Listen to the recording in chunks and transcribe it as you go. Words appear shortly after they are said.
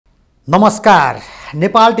नमस्कार।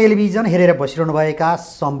 नेपाल टेलिभिजन हेरेर बसिरहनुभएका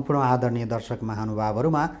सम्पूर्ण आदरणीय दर्शक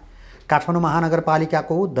महानुभावहरूमा काठमाडौँ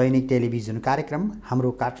महानगरपालिकाको दैनिक टेलिभिजन कार्यक्रम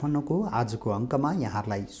हाम्रो काठमाडौँको आजको अङ्कमा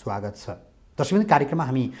यहाँहरूलाई स्वागत छ। दर्शक, कार्यक्रममा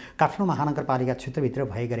हामी काठमाडौँ महानगरपालिका क्षेत्रभित्र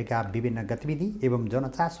भए गरेका विभिन्न गतिविधि एवं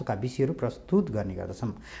जनचासोका विषयहरू प्रस्तुत गर्ने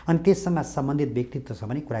गर्दछौँ अनि त्यससँग सम्बन्धित व्यक्तित्वसँग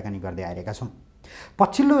पनि कुराकानी गर्दै आइरहेका छौँ।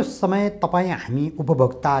 पछिल्लो समय हामी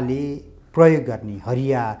उपभोक्ताले प्रयोग गर्ने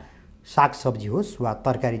हरिया सागसब्जी होस् वा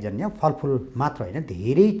तरकारीजन्य फलफुल मात्र होइन,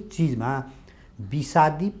 धेरै चिजमा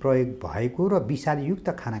विषादी प्रयोग भएको र विषादीयुक्त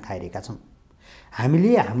खाना खाइरहेका छौँ।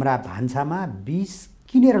 हामीले हाम्रा भान्सामा विष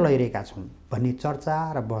किनेर लैरहेका छौँ भन्ने चर्चा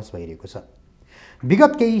र बहस भइरहेको छ।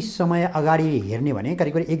 विगत केही समय अगाडि हेर्ने भने,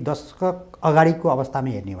 करिब एक दशक अगाडिको अवस्थामा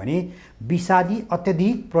हेर्ने भने विषादी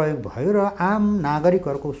अत्यधिक प्रयोग भयो र आम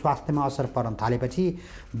नागरिकहरूको स्वास्थ्यमा असर पर्न थालेपछि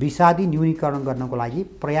विषादी न्यूनीकरण गर्नको लागि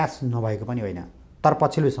प्रयास नभएको पनि होइन, तर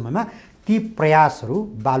पछिल्लो समयमा ती प्रयासहरू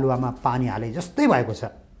बालुवामा पानी हाले जस्तै भएको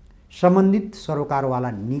छ। सम्बन्धित सरोकारवाला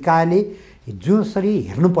निकायले जसरी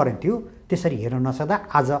हेर्नु पर्ने थियो त्यसरी हेर्न नसक्दा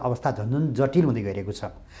आज अवस्था झन्झन जटिल हुँदै गइरहेको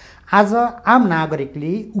छ। आज आम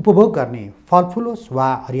नागरिकले उपभोग गर्ने फलफुल होस् वा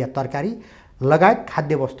हरिया तरकारी लगायत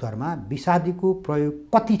खाद्य वस्तुहरूमा विषादीको प्रयोग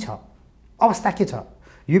कति छ, अवस्था के छ,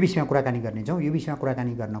 यो विषयमा कुराकानी गर्नेछौँ। यो विषयमा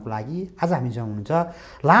कुराकानी गर्नको लागि आज हामीसँग हुनुहुन्छ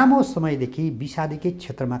लामो समयदेखि विषादीकै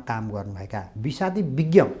क्षेत्रमा काम गर्नुभएका विषादी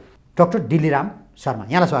विज्ञ डाक्टर दिल्लीराम शर्मा।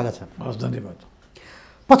 यहाँलाई स्वागत छ। हस्, धन्यवाद।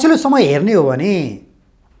 पछिल्लो समय हेर्ने हो भने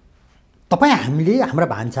हामीले हाम्रा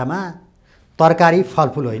भान्सामा तरकारी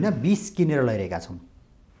फलफुल होइन विष किनेर लैरहेका छौँ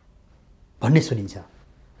भन्ने सुनिन्छ।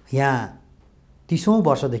 यहाँ 30औं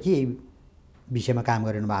वर्षदेखि यही विषयमा काम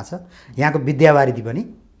गरिरहनु भएको छ। यहाँको विद्यावारिधि पनि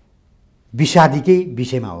विषादीकै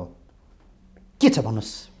विषयमा हो। के छ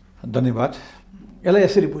भन्नुहोस्? धन्यवाद। यसलाई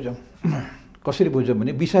यसरी बुझौँ। कसरी बुझौँ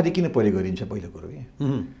भने विषादी किन प्रयोग गरिन्छ पहिलो कुरो कि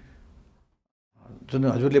जुन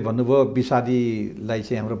हजुरले भन्नुभयो विषादीलाई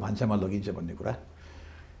चाहिँ हाम्रो भान्सामा लगिन्छ भन्ने कुरा,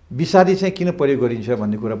 विषादी चाहिँ किन प्रयोग गरिन्छ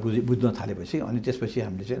भन्ने कुरा बुझ्न थालेपछि अनि त्यसपछि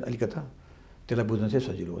हामीले चाहिँ अलिकता त्यसलाई बुझ्न चाहिँ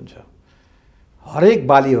सजिलो हुन्छ। हरेक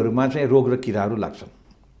बालीहरूमा चाहिँ रोग र किराहरू लाग्छन्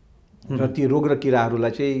र ती रोग र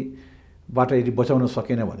किराहरूलाई चाहिँ बाट यदि बचाउन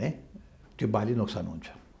सकेन भने त्यो बाली नोक्सान हुन्छ।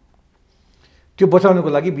 त्यो बचाउनको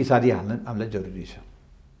लागि विषादी हाल्न हामीलाई जरुरी छ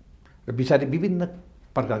र विषादी विभिन्न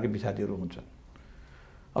प्रकारका विषादीहरू हुन्छन्।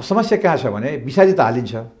 अब समस्या कहाँ छ भने विषादी त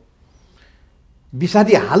हालिन्छ,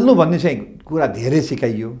 विषादी हाल्नु भन्ने चाहिँ कुरा धेरै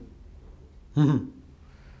सिकाइयो,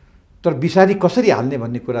 तर विषादी कसरी हाल्ने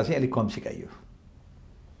भन्ने कुरा चाहिँ अलिक कम सिकाइयो।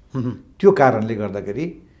 त्यो कारणले गर्दाखेरि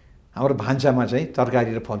हाम्रो भान्सामा चाहिँ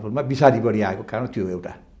तरकारी र फलफुलमा विषादी बढी आएको कारण त्यो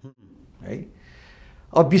एउटा है।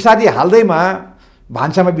 अब विषादी हाल्दैमा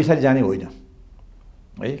भान्सामा विषादी जाने होइन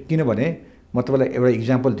है, किनभने म तपाईँलाई एउटा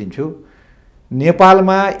इक्जाम्पल दिन्छु।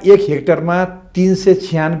 नेपालमा 1 हेक्टरमा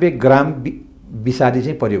 396 ग्राम विषादी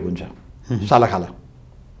चाहिँ प्रयोग हुन्छ सालाखाला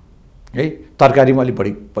है। तरकारीमा अलिक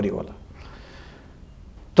बढी प्रयोग होला,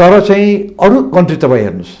 तर चाहिँ अरू कन्ट्री तपाईँ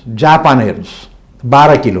हेर्नुहोस्, जापान हेर्नुहोस्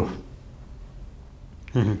 12 किलो,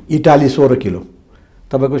 इटाली 16 किलो,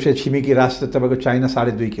 तपाईँको चाहिँ छिमेकी राष्ट्र तपाईँको चाइना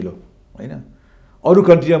 2.5 किलो होइन। अरू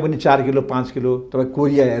कन्ट्रीमा पनि 4 किलो 5 किलो, तपाईँ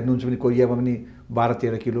कोरिया हेर्नुहुन्छ भने कोरियामा पनि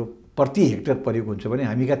 12-13 किलो प्रति हेक्टर प्रयोग हुन्छ भने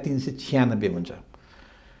हामीका 396 हुन्छ।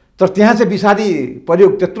 तर त्यहाँ चाहिँ विषादी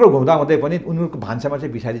प्रयोग त्यत्रो हुँदै पनि उनीहरूको भान्सामा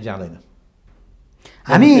चाहिँ विषादी जाँदैन।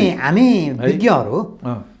 हामी विज्ञहरू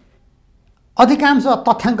अधिकांश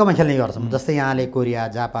तथ्याङ्कमा खेल्ने गर्छौँ। जस्तै यहाँले कोरिया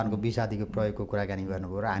जापानको विषादीको प्रयोगको कुराकानी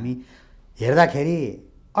गर्नुभयो र हामी हेर्दाखेरि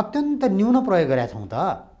अत्यन्त न्यून प्रयोग गरेका छौँ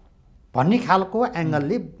त भन्ने खालको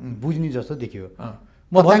एङ्गलले बुझ्ने जस्तो देखियो।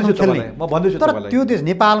 म भन्दैछु तर त्यो देश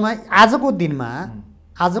नेपालमा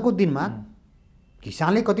आजको दिनमा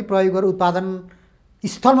किसानले कति प्रयोग गर्यो, उत्पादन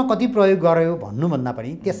स्थलमा कति प्रयोग गर्यो भन्नुभन्दा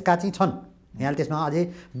पनि त्यसका चाहिँ छन्। यहाँले त्यसमा अझै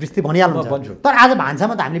विस्तृत भनिहाल्नुहुन्छ। तर आज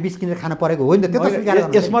भान्सामा त हामीले विष किनेर खान परेको होइन त। त्यो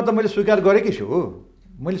त यसमा त मैले स्वीकार गरेकै छु,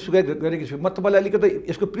 म तपाईँलाई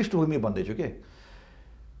अलिकति यसको पृष्ठभूमि भन्दैछु के।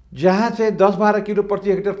 जहाँ चाहिँ 10-12 किलो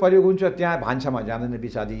प्रति हेक्टर प्रयोग हुन्छ त्यहाँ भान्सामा जाँदैन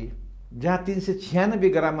विषादी। जहाँ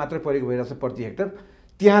 396 ग्राम मात्र प्रयोग भइरहेको छ प्रति हेक्टर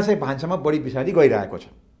त्यहाँ चाहिँ भान्सामा बढी विषादी गइरहेको छ,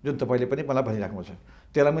 जुन तपाईँले पनि मलाई भनिराख्नु छ।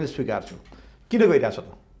 त्यसलाई मैले स्वीकार छु। किन गइरहेछ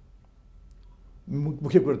त?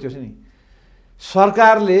 मुख्य कुरो त्यो छ नि,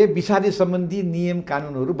 सरकारले विषादी सम्बन्धी नियम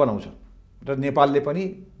कानुनहरू बनाउँछ र नेपालले पनि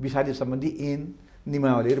विषादी सम्बन्धी ऐन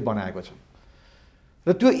नियमावलीहरू बनाएको छ।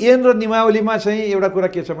 र त्यो ऐन र नियमावलीमा चाहिँ एउटा कुरा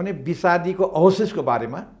के छ भने विषादीको अवशेषको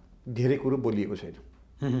बारेमा धेरै कुरो बोलिएको छैन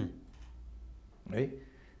है।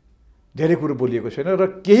 धेरै कुरो बोलिएको छैन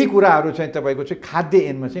र केही कुराहरू चाहिँ तपाईँको चाहिँ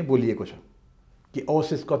खाद्य ऐनमा चाहिँ बोलिएको छ कि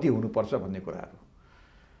अवशेष कति हुनुपर्छ भन्ने कुराहरू।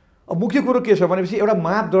 अब मुख्य कुरो के छ भनेपछि एउटा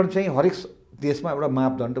मापदण्ड चाहिँ हरेक देशमा एउटा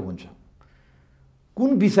मापदण्ड हुन्छ। कुन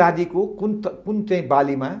विषादीको कुन चाहिँ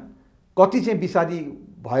बालीमा कति चाहिँ विषादी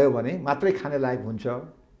भयो भने मात्रै खाने लायक हुन्छ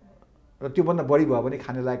र त्योभन्दा बढी भयो भने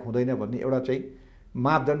खाने लायक हुँदैन भन्ने एउटा चाहिँ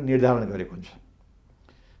मापदण्ड निर्धारण गरेको हुन्छ।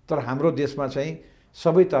 तर हाम्रो देशमा चाहिँ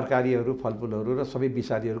सबै तरकारीहरू फलफुलहरू र सबै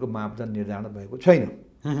विषादीहरूको मापदण्ड निर्धारण भएको छैन,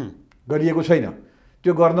 गरिएको छैन।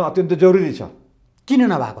 त्यो गर्न अत्यन्त जरुरी छ। किन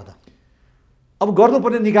नभएको त? अब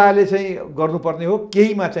गर्नुपर्ने निकायले चाहिँ गर्नुपर्ने हो।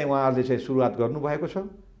 केहीमा चाहिँ उहाँहरूले चाहिँ सुरुवात गर्नुभएको छ,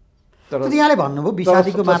 तर यहाँले भन्नुभयो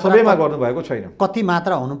विषादीको मात्रा सबैमा गर्नुभएको छैन। कति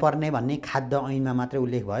मात्रा हुनुपर्ने भन्ने खाद्य ऐनमा मात्रै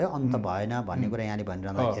उल्लेख भयो, अन्त भएन भन्ने कुरा यहाँले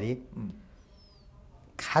भनिरहँदाखेरि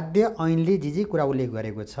खाद्य ऐनले जे कुरा उल्लेख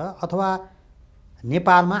गरेको छ अथवा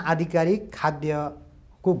नेपालमा आधिकारिक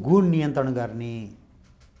खाद्यको गुण नियन्त्रण गर्ने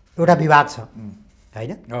एउटा विभाग छ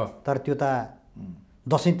हैन? तर त्यो त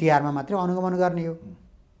दसैँ तिहारमा मात्रै अनुगमन गर्ने हो।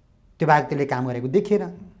 त्यो बाहेक त्यसले काम गरेको देखिएन।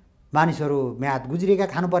 मानिसहरू म्याद गुज्रिएका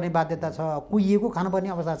खानुपर्ने बाध्यता छ, कुहिएको खानुपर्ने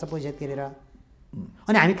अवस्था छ पैसा तिरेर।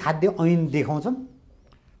 अनि हामी खाद्य ऐन देखाउँछौँ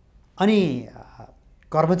अनि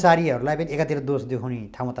कर्मचारीहरूलाई पनि एकातिर दोष देखाउने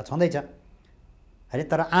ठाउँमा त छँदैछ हैन?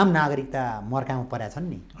 तर आम नागरिकता मर्कामा परेका छन्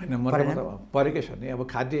नि। होइन, परेकै छ नि। अब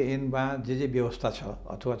खाद्य ऐनमा जे व्यवस्था छ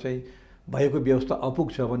अथवा चाहिँ भएको व्यवस्था अपुग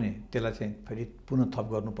छ भने त्यसलाई चाहिँ फेरि पुनः थप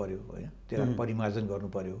गर्नु पर्यो होइन? त्यसलाई परिमार्जन गर्नु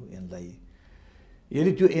पर्यो ऐनलाई।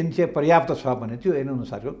 यदि त्यो ऐन चाहिँ पर्याप्त छ भने त्यो ऐन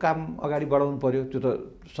अनुसारको काम अगाडि बढाउनु पर्यो। त्यो त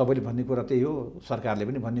सबैले भन्ने कुरा त्यही हो, सरकारले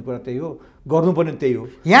पनि भन्ने कुरा त्यही हो, गर्नुपर्ने त्यही हो।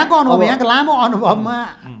 यहाँको अनुभव, यहाँको लामो अनुभवमा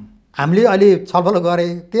हामीले अहिले छलफल गरे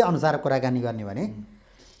त्यही अनुसार कुराकानी गर्ने भने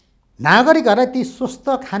नागरिकहरूलाई ती स्वस्थ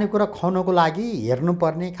खानेकुरा खुवाउनको लागि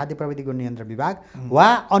हेर्नुपर्ने खाद्य प्रविधि गुण नियन्त्रण विभाग वा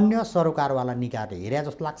अन्य सरोकारवाला निकायले हेरे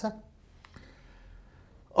जस्तो लाग्छ?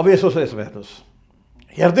 अब यसो हेर्नुहोस्,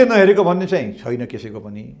 हेर्दै नहेरेको भन्ने चाहिँ छैन कसैको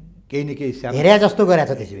पनि। केही न केही हेरे जस्तो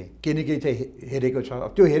गरेछ, त्यसो भए केही न केही चाहिँ हेरेको छ।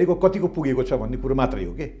 त्यो हेरेको कतिको पुगेको छ भन्ने कुरो मात्रै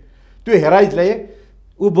हो कि त्यो हेराइले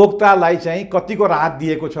उपभोक्तालाई चाहिँ कतिको राहत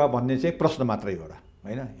दिएको छ भन्ने चाहिँ प्रश्न मात्रै हो र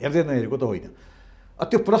होइन? हेर्दै नहेरेको त होइन।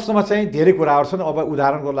 त्यो प्रश्नमा चाहिँ धेरै कुराहरू छन्। अब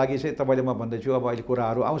उदाहरणको लागि चाहिँ तपाईँले म भन्दैछु, अब अहिले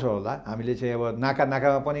कुराहरू आउँछ होला। हामीले चाहिँ अब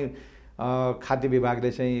नाकामा पनि खाद्य विभागले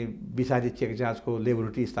चाहिँ विषादी चेक जाँचको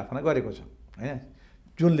लेबोरेटरी स्थापना गरेको छ होइन?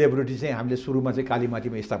 जुन लेबोरेटरी चाहिँ हामीले सुरुमा चाहिँ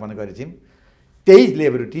कालीमाटीमा स्थापना गरेको थियौँ, त्यही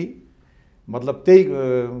लेबोरेटरी मतलब त्यही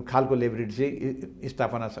खालको लेबोरेटरी चाहिँ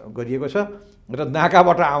स्थापना गरिएको छ र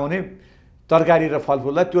नाकाबाट आउने तरकारी र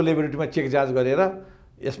फलफुललाई त्यो लेबोरेटरीमा चेक जाँच गरेर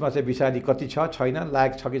यसमा चाहिँ विषादी कति छ छैन,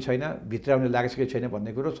 लायक छ कि छैन, भित्राउने लायक छ कि छैन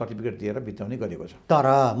भन्ने कुरो सर्टिफिकेट दिएर भित्राउने गरेको छ।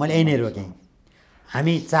 तर मैले यही नै रोकेँ,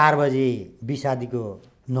 हामी 4 बजे विषादीको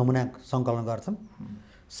नमुना सङ्कलन गर्छौँ,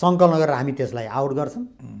 सङ्कलन गरेर हामी त्यसलाई आउट गर्छौँ,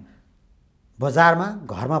 बजारमा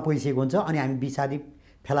घरमा पैसेको हुन्छ अनि हामी विषादी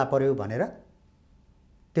फेला पर्यो भनेर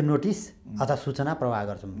त्यो नोटिस अथवा सूचना प्रवाह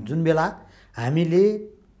गर्छौँ। जुन बेला हामीले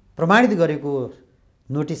प्रमाणित गरेको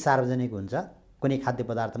नोटिस सार्वजनिक हुन्छ कुनै खाद्य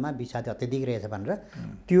पदार्थमा विषादी अत्यधिक रहेछ भनेर,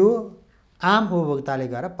 त्यो आम उपभोक्ताले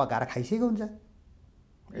गएर पकाएर खाइसकेको हुन्छ।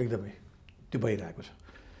 एकदमै त्यो भइरहेको छ,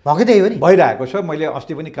 भएकै त्यही हो नि, भइरहेको छ। मैले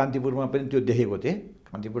अस्ति पनि कान्तिपुरमा पनि त्यो देखेको थिएँ।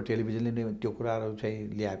 कान्तिपुर टेलिभिजनले नै त्यो कुराहरू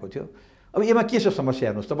चाहिँ ल्याएको थियो। अब यसमा के छ समस्या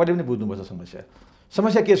हेर्नुहोस्, तपाईँले पनि बुझ्नुपर्छ समस्या।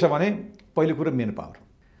 समस्या के छ भने पहिलो कुरो मेन पावर।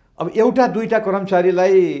 अब एउटा दुईवटा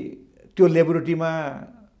कर्मचारीलाई त्यो लेबोरेटरीमा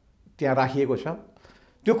त्यहाँ राखिएको छ,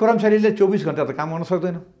 त्यो कर्मचारीले 24 घन्टा त काम गर्न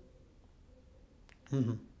सक्दैन।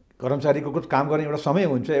 कर्मचारीको काम गर्ने एउटा समय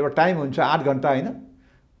हुन्छ, एउटा टाइम हुन्छ, 8 घन्टा होइन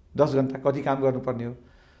 10 घन्टा कति काम गर्नुपर्ने हो।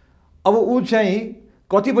 अब ऊ चाहिँ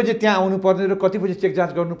कति बजे त्यहाँ आउनुपर्ने र कति बजे चेक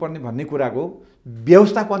जाँच गर्नुपर्ने भन्ने कुराको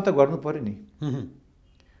व्यवस्थापन त गर्नु पऱ्यो नि।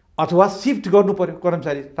 अथवा सिफ्ट गर्नु पऱ्यो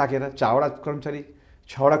कर्मचारी राखेर, 4वटा कर्मचारी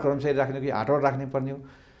 6वटा कर्मचारी राख्ने कि 8वटा राख्ने पर्ने हो।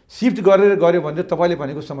 सिफ्ट गरेर गऱ्यो भने तपाईँले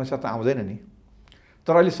भनेको समस्या त आउँदैन नि।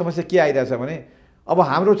 तर अहिले समस्या के आइरहेछ भने अब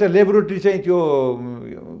हाम्रो चाहिँ लेबोरेटरी चाहिँ त्यो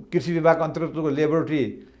कृषि विभाग अन्तर्गतको लेबोरेटरी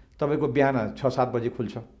तपाईँको बिहान 6-7 बजे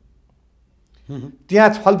खुल्छ। त्यहाँ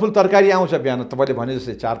फलफुल तरकारी आउँछ बिहान तपाईँले भने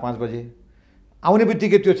जस्तै 4-5 बजे आउने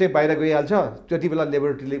बित्तिकै त्यो चाहिँ बाहिर गइहाल्छ। त्यति बेला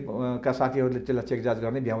लेबोरेटरीले का साथीहरूले त्यसलाई चेक जाँच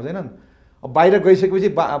गर्ने भ्याउँदैनन्। अब बाहिर गइसकेपछि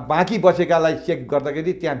बाँकी बचेकालाई चेक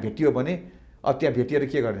गर्दाखेरि त्यहाँ भेटियो भने अब त्यहाँ भेटिएर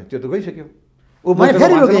के गर्ने, त्यो त गइसक्यो। मैले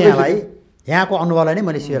फेरि यहाँलाई यहाँको अनुभवलाई नै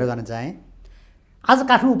मैले सेयर गर्न चाहेँ। आज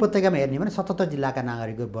काठमाडौँ उपत्यकामा हेर्ने भने 77 जिल्लाका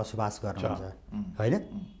नागरिकहरू बसोबास गर्नुहुन्छ होइन?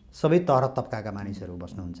 सबै तह तब्काका मानिसहरू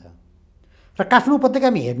बस्नुहुन्छ र काठमाडौँ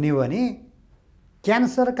उपत्यकामा हेर्ने हो भने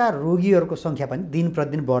क्यान्सरका रोगीहरूको सङ्ख्या पनि दिन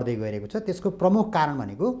प्रतिदिन बढ्दै गइरहेको छ। त्यसको प्रमुख कारण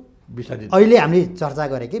भनेको विषादी, अहिले हामीले चर्चा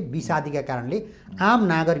गरेकै विषादीका कारणले आम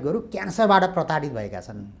नागरिकहरू क्यान्सरबाट प्रताडित भएका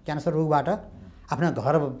छन्। क्यान्सर रोगबाट आफ्ना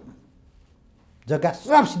घर जग्गा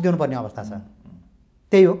सब सिद्ध्याउनु पर्ने अवस्था छ।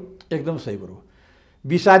 त्यही हो, एकदम सही कुरो।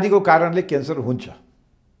 विषादीको कारणले क्यान्सर हुन्छ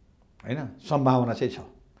होइन, सम्भावना चाहिँ छ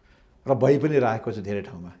र भइ पनि रहेको छ धेरै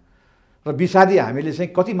ठाउँमा। र विषादी हामीले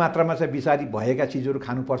चाहिँ कति मात्रामा चाहिँ विषादी भएका चिजहरू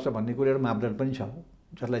खानुपर्छ भन्ने कुरो एउटा मापदण्ड पनि छ।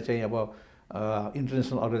 जसलाई चाहिँ अब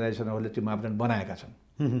इन्टरनेसनल अर्गनाइजेसनहरूले त्यो मापदण्ड बनाएका छन्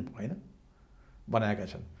होइन, बनाएका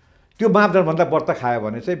छन्। त्यो मापदण्डभन्दा बढ्ता खायो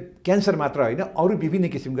भने चाहिँ क्यान्सर मात्र होइन, अरू विभिन्न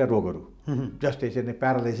किसिमका रोगहरू जस्तै चाहिँ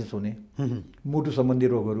प्यारालाइसिस हुने, मुटु सम्बन्धी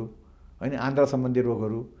रोगहरू होइन, आन्द्रा सम्बन्धी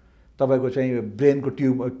रोगहरू, तपाईँको चाहिँ ब्रेनको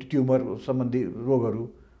ट्युमर सम्बन्धी रोगहरू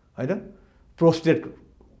होइन, प्रोस्टेट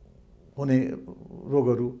हुने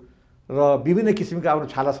रोगहरू र विभिन्न किसिमका अरू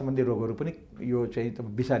छाला सम्बन्धी रोगहरू पनि यो चाहिँ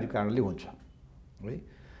विषादी कारणले हुन्छ है।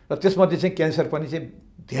 र त्यसमध्ये चाहिँ क्यान्सर पनि चाहिँ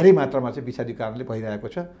धेरै मात्रामा चाहिँ विषादी कारणले भइरहेको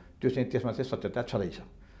छ। त्यो चाहिँ त्यसमा चाहिँ सत्यता छँदैछ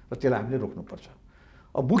र त्यसलाई हामीले रोक्नुपर्छ।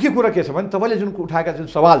 अब मुख्य कुरा के छ भने तपाईँले जुन उठाएका जुन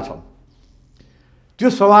सवाल छन् त्यो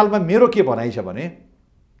सवालमा मेरो के भनाइ छ भने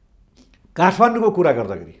काठमाडौँको कुरा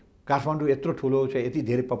गर्दाखेरि काठमाडौँ यत्रो ठुलो चाहिँ यति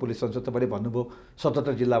धेरै पपुलेसन छ, तपाईँले भन्नुभयो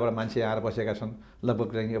 77 जिल्लाबाट मान्छे आएर बसेका छन्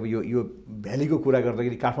लगभग चाहिँ। अब यो भ्यालीको कुरा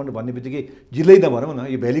गर्दाखेरि काठमाडौँ भन्ने बित्तिकै जिल्लै नभनौँ न,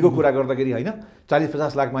 यो भ्यालीको कुरा गर्दाखेरि होइन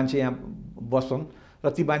 40-50 लाख मान्छे यहाँ बस्छन् र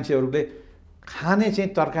ती मान्छेहरूले खाने चाहिँ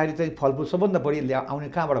तरकारी चाहिँ फलफुल सबभन्दा बढी आउने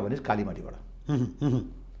कहाँबाट भने कालीमाटीबाट।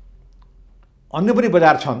 अन्य पनि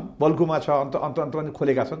बजार छन्, बल्कुमा छ, अन्त पनि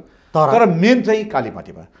खोलेका छन्, तर मेन चाहिँ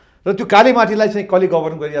कालीमाटीमा। र त्यो कालीमाटीलाई चाहिँ कसले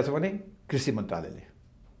गभर्न गरिरहेछ भने कृषि मन्त्रालयले।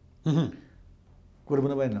 कुरो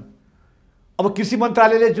बुझ्नु भएन? अब कृषि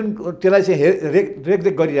मन्त्रालयले जुन त्यसलाई चाहिँ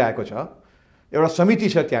रेखदेख गरिरहेको छ, एउटा समिति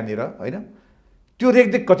छ त्यहाँनिर होइन, त्यो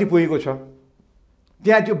रेखदेख कति पुगेको छ?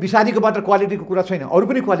 त्यहाँ त्यो विषादीको मात्र क्वालिटीको कुरा छैन, अरू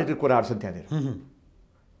पनि क्वालिटीको कुराहरू छन् त्यहाँनिर।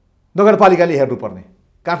 नगरपालिकाले हेर्नुपर्ने,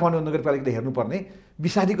 काठमाडौँ नगरपालिकाले हेर्नुपर्ने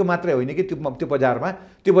विषादीको मात्रै होइन कि त्यो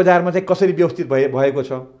बजारमा चाहिँ कसरी व्यवस्थित भएको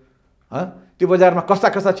छ, त्यो बजारमा कस्ता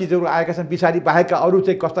कस्ता चिजहरू आएका छन्, विषादी बाहेकका अरू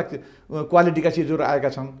चाहिँ कस्ता क्वालिटीका चिजहरू आएका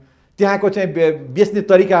छन्, त्यहाँको चाहिँ बेच्ने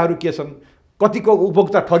तरिकाहरू के छन्, कतिको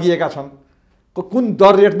उपभोक्ता ठगिएका छन्, कुन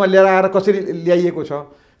दर रेटमा लिएर आएर कसरी ल्याइएको छ,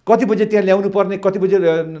 कति बजे त्यहाँ ल्याउनु पर्ने, कति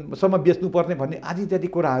बजेसम्म बेच्नुपर्ने भन्ने आदि इत्यादि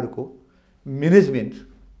कुराहरूको म्यानेजमेन्ट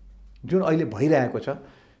जुन अहिले भइरहेको छ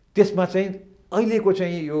त्यसमा चाहिँ अहिलेको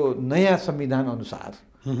चाहिँ यो नयाँ संविधान अनुसार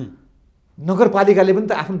नगरपालिकाले पनि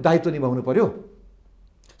त आफ्नो दायित्व निभाउनु पर्यो।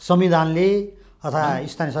 संविधानले अथवा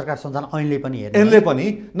स्थानीय सरकार सञ्चालन ऐनले पनि ऐनले पनि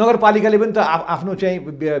नगरपालिकाले पनि त आफ्नो चाहिँ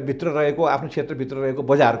भित्र रहेको आफ्नो क्षेत्रभित्र रहेको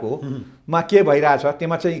बजारको मा के भइरहेछ,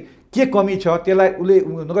 त्यसमा चाहिँ के कमी छ, त्यसलाई उसले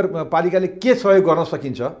नगरपालिकाले के सहयोग गर्न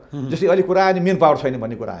सकिन्छ। जस्तै अहिले कुरा आयो नि मेन पावर छैन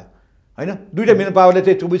भन्ने कुरा आयो होइन, दुईवटा मेन पावरले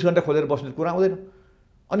चाहिँ 24 घन्टा खोलेर बस्ने कुरा आउँदैन।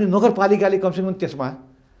 अनि नगरपालिकाले कमसेकम त्यसमा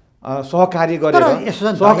सहकार्य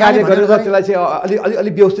गरेर त्यसलाई चाहिँ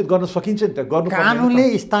अलि व्यवस्थित गर्न सकिन्छ नि त। गर्नु कानुनले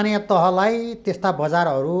स्थानीय तहलाई त्यस्ता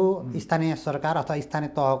बजारहरू स्थानीय सरकार अथवा स्थानीय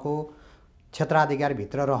तहको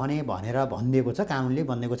क्षेत्राधिकारभित्र रहने भनेर भनिदिएको छ, कानुनले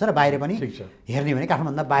भनिदिएको छ। र बाहिर पनि हेर्ने भने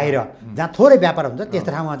काठमाडौँभन्दा बाहिर जहाँ थोरै व्यापार हुन्छ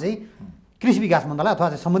त्यस्तो ठाउँमा चाहिँ कृषि विकास मन्त्रालय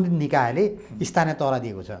अथवा सम्बन्धित निकायले स्थानीय तहलाई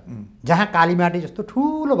दिएको छ। जहाँ कालीमाटी जस्तो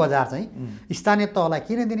ठुलो बजार चाहिँ स्थानीय तहलाई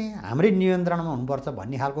किन दिने, हाम्रै नियन्त्रणमा हुनुपर्छ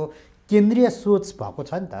भन्ने खालको केन्द्रीय सोच भएको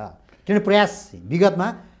छ नि त। किनभने प्रयास विगतमा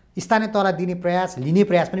स्थानीय तहलाई दिने प्रयास लिने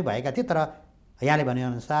प्रयास पनि भएका थिए, तर यहाँले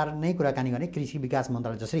भनेअनुसार नै कुराकानी गर्ने कृषि विकास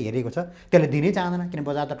मन्त्रालय जसरी हेरेको छ त्यसले दिनै चाहँदैन, किन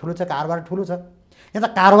बजार त ठुलो छ, कारोबार ठुलो छ। यहाँ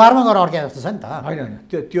त कारोबारमा गएर अड्क्या जस्तो छ नि त।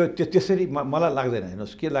 होइन त्यो त्यसरी मलाई लाग्दैन।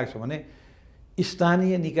 हेर्नुहोस् के लाग्छ भने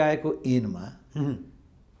स्थानीय निकायको ऐनमा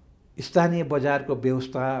स्थानीय बजारको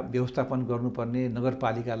व्यवस्थापन गर्नुपर्ने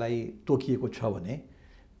नगरपालिकालाई तोकिएको छ भने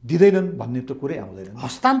दिँदैनन् भन्ने त कुरै आउँदैन।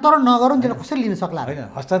 हस्तान्तरण नगरौँ त्यसलाई कसरी लिन सक्ला? होइन,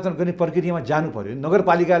 हस्तान्तरण गर्ने प्रक्रियामा जानु पर्यो।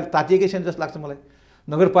 नगरपालिका तातिएकै छैन जस्तो लाग्छ मलाई।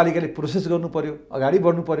 नगरपालिकाले प्रोसेस गर्नु पर्यो, अगाडि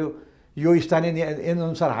बढ्नु पर्यो। यो स्थानीय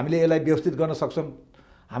ऐनअनुसार हामीले यसलाई व्यवस्थित गर्न सक्छौँ,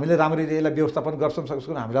 हामीले राम्ररी यसलाई व्यवस्थापन गर्न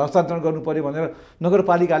सक्छौँ, हामीले हस्तान्तरण गर्नु पर्यो भनेर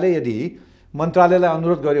नगरपालिकाले यदि मन्त्रालयलाई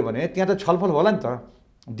अनुरोध गर्यो भने त्यहाँ त छलफल होला नि त।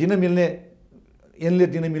 ऐनले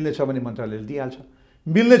दिन मिल्ने छ भने मन्त्रालयले दिइहाल्छ,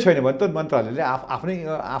 मिल्ने छैन भने त मन्त्रालयले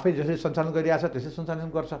आफै जसरी सञ्चालन गरिरहेछ त्यसै सञ्चालन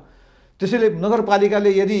गर्छ। त्यसैले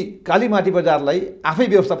नगरपालिकाले यदि कालीमाटी बजारलाई आफै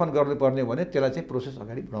व्यवस्थापन गर्नुपर्ने भने त्यसलाई चाहिँ प्रोसेस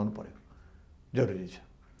अगाडि बढाउनु पर्यो, जरुरी छ।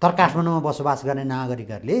 तर काठमाडौँमा बसोबास गर्ने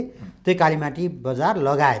नागरिकहरूले त्यही कालीमाटी बजार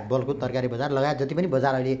लगायत बल्कु तरकारी बजार लगायत जति पनि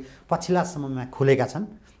बजार अहिले पछिल्ला समयमा खुलेका छन्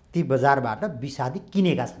ती बजारबाट विषादी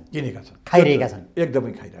किनेका छन्, खाइरहेका छन्,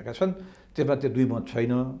 एकदमै खाइरहेका छन्। त्यसमा त्यो दुई मत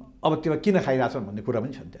छैन। अब त्यो किन खाइरहेछन् भन्ने कुरा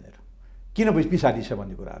पनि छन् त्यहाँनिर, किन विषादी छ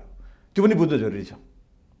भन्ने कुराहरू त्यो पनि बुझ्नु जरुरी छ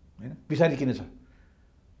होइन। विषादी किन छ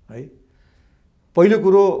है? पहिलो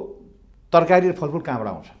कुरो तरकारी र फलफुल कहाँबाट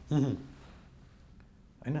आउँछ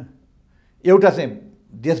होइन? एउटा चाहिँ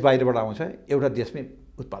देश बाहिरबाट आउँछ, एउटा देशमै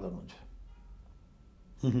उत्पादन हुन्छ।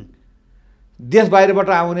 देश बाहिरबाट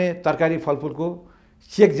आउने तरकारी फलफुलको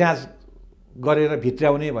चेक जाँच गरेर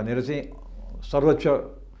भित्र्याउने भनेर चाहिँ सर्वोच्च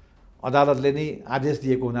अदालतले नै आदेश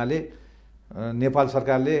दिएको हुनाले नेपाल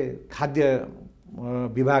सरकारले खाद्य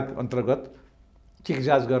विभाग अन्तर्गत चेक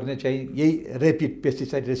जाँच गर्ने चाहिँ यही rapid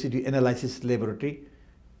pesticide residue analysis laboratory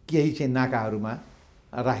केही चाहिँ नाकाहरूमा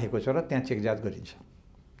राखेको छ र त्यहाँ चेकजाँच गरिन्छ।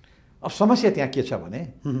 अब समस्या त्यहाँ के छ भने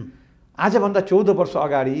आजभन्दा 14 वर्ष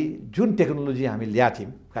अगाडि जुन टेक्नोलोजी हामी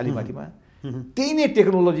ल्याथ्यौँ कालीमाटीमा त्यही नै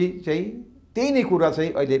टेक्नोलोजी चाहिँ त्यही नै कुरा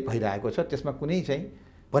चाहिँ अहिले भइरहेको छ, त्यसमा कुनै चाहिँ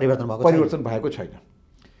परिवर्तन भएको छैन।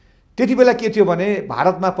 त्यति बेला के थियो भने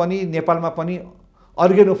भारतमा पनि नेपालमा पनि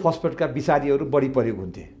अर्गेनो फस्फेटका विषादीहरू बढी प्रयोग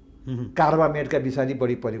हुन्थे, कार्बामेटका विषादी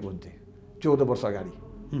बढी प्रयोग हुन्थे 14 वर्ष अगाडि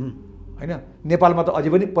होइन। नेपालमा त अझै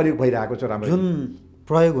पनि प्रयोग भइरहेको छ राम्रो, जुन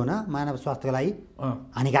प्रयोग हुन मानव स्वास्थ्यको लागि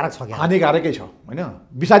हानिकारक छ, हानिकारकै छ होइन।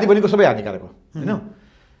 विषादी भनेको सबै हानिकारक हो होइन।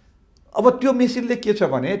 अब त्यो मेसिनले के छ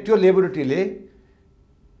भने त्यो लेबोरेटरीले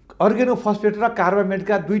अर्गेनो फस्फेट र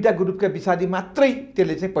कार्बामेटका दुईटा ग्रुपका विषादी मात्रै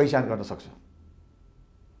त्यसले चाहिँ पहिचान गर्न सक्छ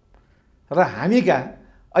र हामीका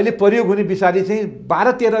अहिले प्रयोग हुने विषादी चाहिँ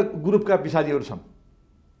 12-13 ग्रुपका विषादीहरू छन्।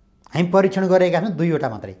 हामी परीक्षण गरेका छौँ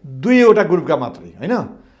दुईवटा ग्रुपका मात्रै होइन।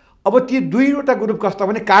 अब ती दुईवटा ग्रुप कस्ता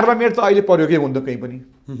भने कार्बामेट त अहिले प्रयोगै हुँदैन कहीँ पनि।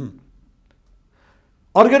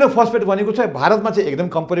 अर्गेनो फस्फेट भनेको चाहिँ भारतमा चाहिँ एकदम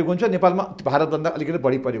कम प्रयोग हुन्छ, नेपालमा भारतभन्दा अलिकति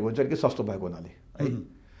बढी प्रयोग हुन्छ, अलिकति सस्तो भएको हुनाले है।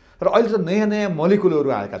 र अहिले त नयाँ नयाँ मोलिकुलहरू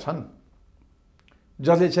आएका छन्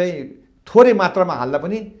जसले चाहिँ थोरै मात्रामा हाल्दा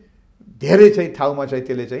पनि धेरै चाहिँ ठाउँमा चाहिँ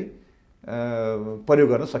त्यसले चाहिँ प्रयोग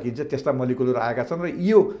गर्न सकिन्छ, त्यस्ता मोलिकुलहरू आएका छन्। र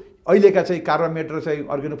यो अहिलेका चाहिँ कार्बामेट र चाहिँ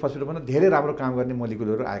अर्गेनो फस्फेट भन्दा धेरै राम्रो काम गर्ने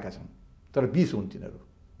मोलिकुलहरू आएका छन्, तर विष हुन् तिनीहरू,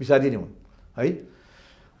 विषादी नै हुन् है।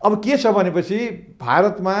 अब के छ भनेपछि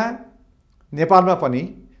भारतमा नेपालमा पनि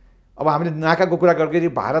अब हामीले नाकाको कुरा गर्दाखेरि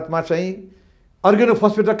भारतमा चाहिँ अर्गेनो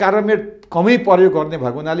फस्फेट र कार्बामेट कमै प्रयोग गर्ने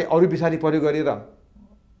भएको हुनाले अरू विषादी प्रयोग गरेर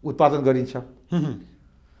उत्पादन गरिन्छ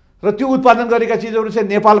र त्यो उत्पादन गरेका चिजहरू चाहिँ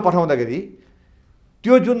नेपाल पठाउँदाखेरि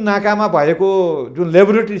त्यो जुन नाकामा भएको जुन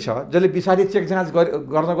लेबोरेटरी छ जसले विषादी चेक जाँच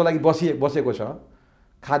गर्नको लागि बसेको छ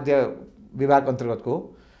खाद्य विभाग अन्तर्गतको,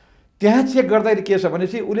 त्यहाँ चेक गर्दाखेरि के छ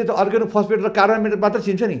भनेपछि उसले त अर्गेनो फस्फेट र कार्बामेट मात्र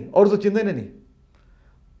चिन्छ नि, अरू त चिन्दैन नि।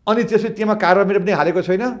 अनि त्यसपछि त्यसमा कार्बामेट पनि हालेको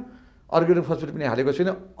छैन, अर्गेनो फस्फेट पनि हालेको छैन,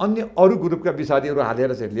 अन्य अरू ग्रुपका विषादीहरू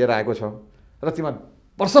हालेर चाहिँ लिएर आएको छ र त्यसमा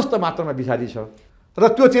प्रशस्त मात्रामा विषादी छ र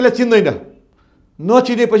त्यो त्यसले चिन्दैन।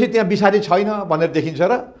 नचिनेपछि त्यहाँ विषादी छैन भनेर देखिन्छ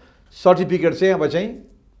र सर्टिफिकेट चाहिँ अब चाहिँ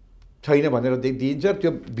छैन भनेर दिइन्छ,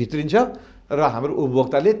 त्यो भित्रिन्छ र हाम्रो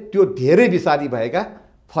उपभोक्ताले त्यो धेरै विषादी भएका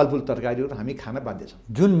फलफुल तरकारीहरू हामी खान बाध्य छौँ।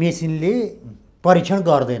 जुन मेसिनले परीक्षण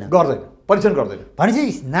गर्दैन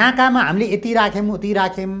भनेपछि नाकामा हामीले यति राख्यौँ उति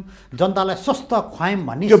राख्यौँ जनतालाई स्वस्थ खुवायौँ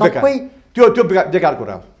भन्ने सबै त्यो बेकार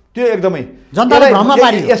कुरा हो। त्यो एकदमै जनतालाई भ्रममा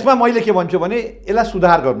पारियो। यसमा मैले के भन्छु भने यसलाई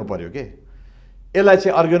सुधार गर्नु पर्यो के। यसलाई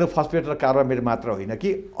चाहिँ अर्गेनो फस्फेट र कार्बामेट मात्र होइन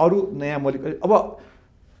कि अरू नयाँ मोलिकुल। अब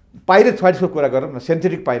पाइरेथ्राइड्सको कुरा गरौँ न,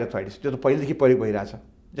 सिन्थेटिक पाइरेथ्राइड्स जो त पहिलेदेखि प्रयोग भइरहेछ,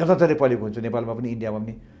 जताततै प्रयोग हुन्छ, नेपालमा पनि इन्डियामा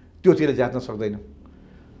पनि, त्यो त्यसले जाँच्न सक्दैन।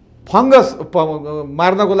 फङ्गस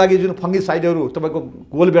मार्नको लागि जुन फङ्गिसाइडहरू तपाईँको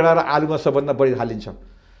गोलभेडा र आलुमा सबभन्दा बढी हालिन्छ,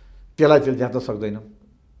 त्यसलाई त्यसले जाँच्न सक्दैन।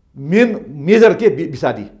 मेजर के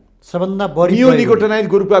विषादी सबभन्दा बढी नियोनिकोटिनाइड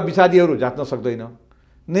ग्रुपका विषादीहरू जाँच्न सक्दैन,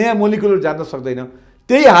 नयाँ मोलिकुलहरू जाँच्न सक्दैन।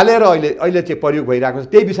 त्यही हालेर अहिले चाहिँ प्रयोग भइरहेको छ,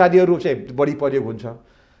 त्यही विषादीहरू चाहिँ बढी प्रयोग हुन्छ,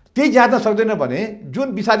 त्यही जाँच्न सक्दैन भने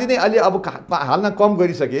जुन विषादी नै अहिले अब हाल्न कम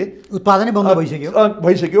गरिसके, उत्पादनै बन्द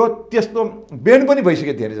भइसक्यो, त्यस्तो ब्यान्ड पनि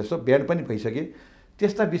भइसक्यो, धेरै जस्तो ब्यान्ड पनि भइसके।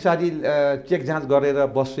 त्यस्ता विषादी चेक जाँच गरेर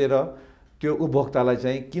बसेर त्यो उपभोक्तालाई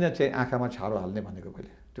चाहिँ किन चाहिँ आँखामा छारो हाल्ने भनेको मैले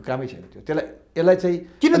त्यो कामै छैन। त्यो यसलाई चाहिँ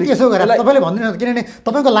किन त्यसो गरेर तपाईँले भन्दिनुहोस्, किनभने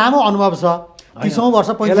तपाईँको लामो अनुभव छ, 30औं वर्ष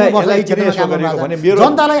 35औं वर्ष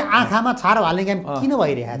जनतालाई आँखामा छारो हाल्ने काम किन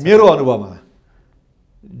भइरहेको छ? मेरो अनुभवमा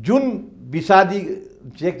जुन विषादी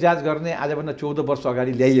चेक जाँच गर्ने आजभन्दा 14 वर्ष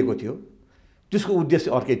अगाडि ल्याइएको थियो त्यसको उद्देश्य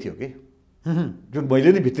अर्कै थियो कि, जुन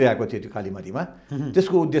मैले नै भित्रै आएको थियो त्यो कालीमाटीमा,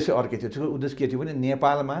 त्यसको उद्देश्य अर्कै थियो। त्यसको उद्देश्य के थियो भने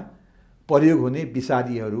नेपालमा प्रयोग हुने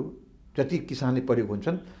विषादीहरू जति किसानले प्रयोग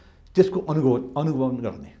हुन्छन् त्यसको अनुगमन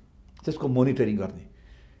गर्ने, त्यसको मोनिटरिङ गर्ने,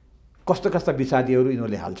 कस्ता कस्ता विषादीहरू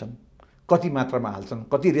यिनीहरूले हाल्छन्, कति मात्रामा हाल्छन्,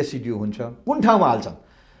 कति रेसिड्यू हुन्छ, कुन ठाउँमा हाल्छन्,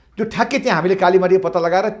 त्यो ठ्याक्कै त्यहाँ हामीले कालीमाटी पत्ता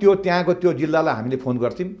लगाएर त्यो त्यहाँको त्यो जिल्लालाई हामीले फोन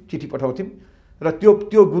गर्थ्यौँ, चिठी पठाउँथ्यौँ र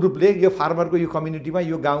त्यो ग्रुपले यो फार्मरको यो कम्युनिटीमा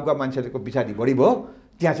यो गाउँका मान्छेहरूको विषादी बढी भयो,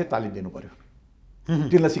 त्यहाँ चाहिँ तालिम दिनु पर्यो,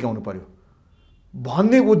 तिनलाई सिकाउनु पर्यो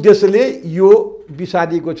भन्ने उद्देश्यले यो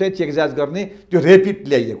विषादीको चाहिँ चेक जाँच गर्ने त्यो रेपिड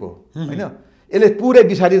ल्याइएको होइन। यसले पुरै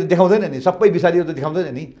विषादी त देखाउँदैन नि, सबै विषादीहरू त देखाउँदैन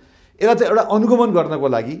नि। यसलाई चाहिँ एउटा अनुगमन गर्नको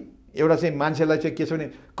लागि, एउटा चाहिँ मान्छेलाई चाहिँ के छ भने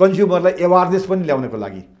कन्ज्युमरलाई एवारनेस पनि ल्याउनको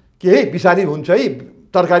लागि कि है विषादी हुन्छ है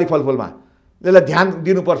तरकारी फलफुलमा, यसलाई ध्यान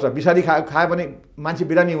दिनुपर्छ, विषादी खायो भने मान्छे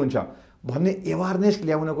बिरामी हुन्छ भन्ने एवारनेस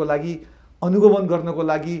ल्याउनको लागि, अनुगमन गर्नको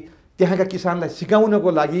लागि, त्यहाँका किसानलाई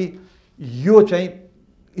सिकाउनको लागि यो चाहिँ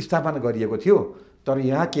स्थापना गरिएको थियो। तर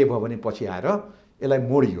यहाँ के भयो भने पछि आएर यसलाई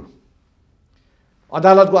मोडियो,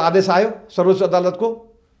 अदालतको आदेश आयो, सर्वोच्च अदालतको,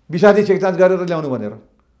 विषादी चेक जाँच गरेर ल्याउनु भनेर।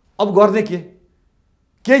 अब गर्ने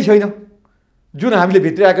केही छैन। जुन हामीले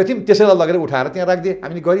भित्र आएको थियौँ त्यसैलाई लगेर उठाएर त्यहाँ राखिदिए।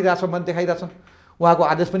 हामीले गरिरहेछौँ भने देखाइरहेछौँ। उहाँको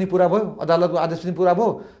आदेश पनि पुरा भयो, अदालतको आदेश पनि पुरा भयो,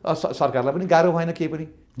 सरकारलाई पनि गाह्रो भएन केही पनि।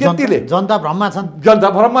 त्यतिले जनता भ्रममा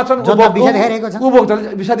छन्,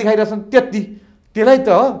 उपभोक्ताले विषा दिखाइरहेछन् त्यति। त्यसलाई त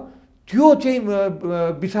त्यो चाहिँ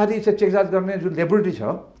विषादी चाहिँ चेकजाँच गर्ने जुन लेबोरेटरी छ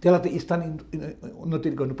त्यसलाई त स्थानीय उन्नति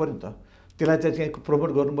गर्नु पऱ्यो नि त। त्यसलाई चाहिँ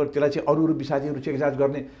प्रमोट गर्नु पऱ्यो। त्यसलाई चाहिँ अरू विषादीहरू चेकजाँच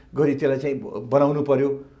गर्ने गरी त्यसलाई चाहिँ बनाउनु पऱ्यो।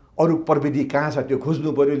 अरू प्रविधि कहाँ छ त्यो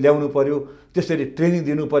खोज्नु पऱ्यो, ल्याउनु पऱ्यो, त्यसरी ट्रेनिङ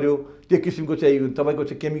दिनु पऱ्यो। त्यो किसिमको चाहिँ तपाईँको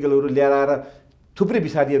चाहिँ केमिकलहरू ल्याएर आएर थुप्रै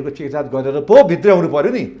विषादीहरूको चेकजाँच गरेर पो भित्राउनु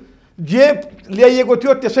पऱ्यो नि। जे ल्याइएको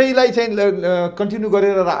थियो त्यसैलाई चाहिँ कन्टिन्यू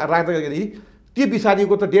गरेर राख्दाखेरि त्यो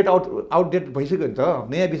विषादीको त डेट आउटडेट भइसक्यो नि त,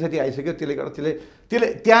 नयाँ विषादी आइसक्यो। त्यसले गर्दा त्यसले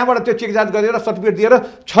त्यहाँबाट त्यो चेकजाँच गरेर सर्टिफिकेट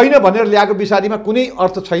दिएर छैन भनेर ल्याएको विषादीमा कुनै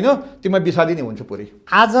अर्थ छैन, त्यसमा विषादी नै हुन्छ पुरै।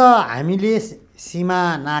 आज हामीले सीमा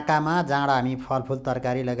नाकामा जहाँबाट हामी फलफुल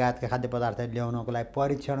तरकारी लगायतका खाद्य पदार्थहरू ल्याउनको लागि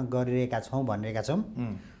परीक्षण गरिरहेका छौँ भनिरहेका छौँ,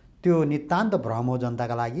 त्यो नितान्त भ्रम हो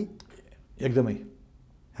जनताका लागि। एकदमै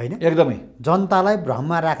होइन, एकदमै जनतालाई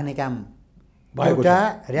भ्रममा राख्ने काम एउटा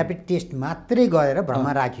ऱ्यापिड टेस्ट मात्रै गरेर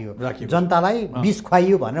भ्रममा राखियो, जनतालाई विष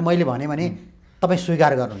खुवाइयो भनेर मैले भने तपाईँ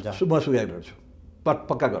स्वीकार गर्नुहुन्छ? म स्वीकार गर्छु,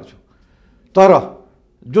 पक्का गर्छु। तर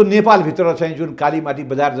जो नेपालभित्र चाहिँ जुन कालीमाटी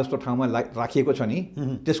बजार जस्तो ठाउँमा राखिएको छ नि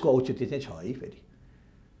त्यसको औचित्य चाहिँ छ है। फेरि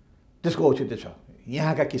त्यसको औचित्य छ।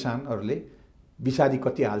 यहाँका किसानहरूले विषादी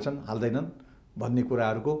कति हाल्छन् हाल्दैनन् भन्ने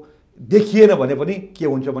कुराहरूको देखिएन भने पनि के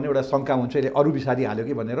हुन्छ भने एउटा शङ्का हुन्छ, यसले अरू विषादी हाल्यो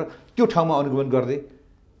कि भनेर त्यो ठाउँमा अनुगमन गर्दै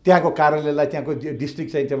त्यहाँको कार्यालयलाई, त्यहाँको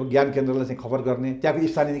डिस्ट्रिक्ट चाहिँ त्यहाँ ज्ञान केन्द्रलाई चाहिँ खबर गर्ने, त्यहाँको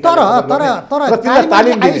स्थानीय तर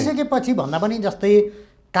आइसकेपछि भन्दा पनि जस्तै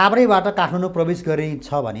काभ्रेबाट काठमाडौँ प्रवेश गरिन्छ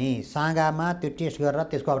भने साँगामा त्यो टेस्ट गरेर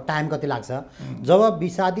त्यसको अब टाइम कति लाग्छ, जब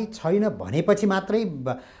विषादी छैन भनेपछि मात्रै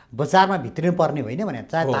बजारमा भित्रिनु पर्ने होइन भने,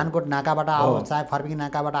 चाहे धानकोट नाकाबाट आओस् चाहे फर्पिङ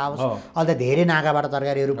नाकाबाट आओस्, अहिले त धेरै नाकाबाट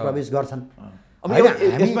तरकारीहरू प्रवेश गर्छन्।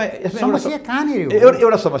 समस्या कहाँनिर हो?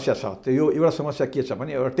 एउटा समस्या छ। त्यो एउटा समस्या के छ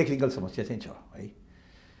भने एउटा टेक्निकल समस्या चाहिँ छ है।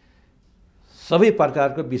 सबै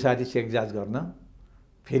प्रकारको विषादी चेकजाँच गर्न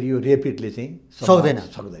फेरि यो रेपिडले चाहिँ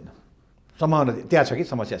सक्दैन। सम्भावना त्यहाँ छ कि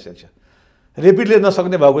समस्या छ। रेपिडले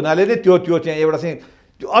नसक्ने भएको हुनाले नै त्यो चाहिँ एउटा चाहिँ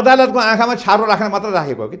त्यो अदालतको आँखामा छारो राख्न मात्र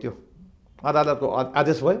राखेको हो कि त्यो अदालतको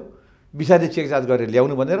आदेश भयो विषादी चेकजाँच गरेर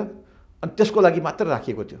ल्याउनु भनेर, अनि त्यसको लागि मात्र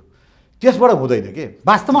राखिएको थियो। त्यसबाट हुँदैन के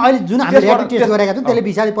वास्तवमा अहिले जुन हामीले टेस्ट गरेका छौँ त्यसले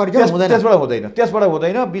विषादी परिचय हुँदैन। त्यसबाट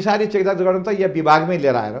हुँदैन। विषादी चेकजाँच गर्न त यहाँ विभागमै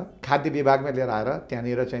लिएर आएर, खाद्य विभागमै लिएर आएर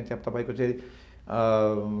त्यहाँनिर चाहिँ तपाईँको चाहिँ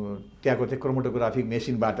त्यहाँको चाहिँ क्रोमेटोग्राफी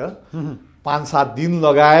मेसिनबाट 5-7 दिन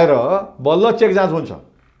लगाएर बल्ल चेकजाँच हुन्छ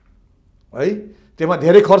है। त्यसमा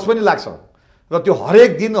धेरै खर्च पनि लाग्छ र त्यो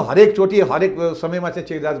हरेक दिन हरेकचोटि हरेक समयमा चाहिँ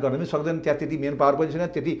चेकजाँच गर्न पनि सक्दैन। त्यहाँ त्यति मेन पावर पनि छैन,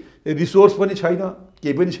 त्यति रिसोर्स पनि छैन,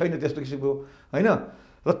 केही पनि छैन त्यस्तो किसिमको होइन।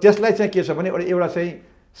 र त्यसलाई चाहिँ के छ भने एउटा चाहिँ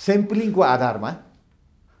स्याम्पलिङको आधारमा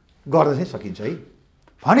गर्न चाहिँ सकिन्छ है।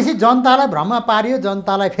 भनेपछि जनतालाई भ्रममा पारियो,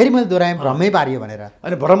 जनतालाई फेरि मैले दोहोऱ्याएँ भ्रमै पारियो भनेर।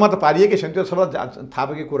 अनि भ्रममा त पारिएकै छैन, त्यो सबैलाई थाहा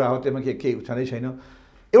भएकै कुरा हो, त्यसमा केही छँदै छैन।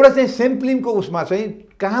 एउटा चाहिँ स्याम्पलिङको उसमा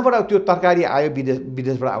चाहिँ कहाँबाट त्यो तरकारी आयो,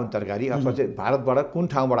 विदेशबाट आउने तरकारी अथवा चाहिँ भारतबाट कुन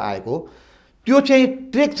ठाउँबाट आएको त्यो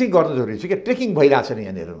चाहिँ ट्रेक चाहिँ गर्न जरुरी छ कि। ट्रेकिङ भइरहेको छ नि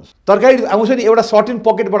यहाँनिर हेर्नुहोस्, तरकारी आउँछ नि एउटा सर्टेन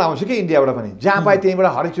पकेटबाट आउँछ कि इन्डियाबाट पनि, जहाँ पाए त्यहीँबाट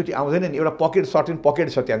हरेकचोटि आउँदैन नि। एउटा पकेट सर्टेन पकेट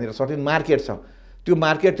छ त्यहाँनिर, सर्टेन मार्केट छ, त्यो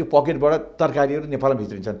मार्केट त्यो पकेटबाट तरकारीहरू नेपालमा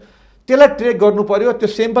भित्रिन्छन्। त्यसलाई ट्रेक गर्नु पर्यो, त्यो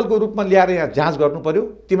सेम्पलको रूपमा ल्याएर यहाँ जाँच गर्नु पर्यो,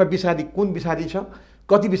 त्यसमा विषादी कुन विषादी छ,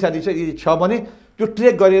 कति विषादी छ भने त्यो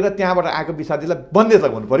ट्रेक गरेर त्यहाँबाट आएको विषादीलाई बन्देज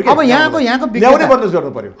लगाउनु पर्यो। अब यहाँको ल्याउने बन्देज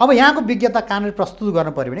गर्नु पर्यो। अब यहाँको विज्ञता कहाँनिर प्रस्तुत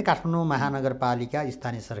गर्नु पर्यो भने काठमाडौँ महानगरपालिका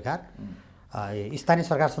स्थानीय सरकार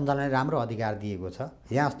सञ्चालनले राम्रो अधिकार दिएको छ।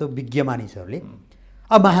 यहाँ जस्तो विज्ञ मानिसहरूले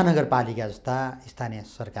अब महानगरपालिका जस्ता स्थानीय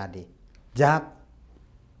सरकारले जहाँ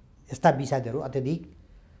यस्ता विषादीहरू अत्यधिक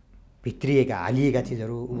भित्रिएका हालिएका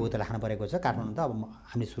चिजहरू उपभोक्ता राख्न परेको छ। काठमाडौँ त अब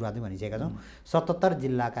हामीले सुरुवातमै भनिसकेका छौँ 77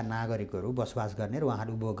 जिल्लाका नागरिकहरू बसोबास गर्ने र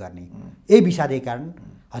उहाँहरू उपभोग गर्ने यही विषादीका कारण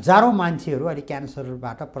हजारौँ मान्छेहरू अहिले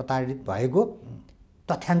क्यान्सरबाट प्रताडित भएको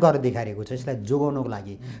तथ्याङ्कहरू देखाइरहेको छ। यसलाई जोगाउनको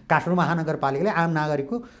लागि काठमाडौँ महानगरपालिकाले आम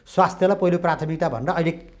नागरिकको स्वास्थ्यलाई पहिलो प्राथमिकता भनेर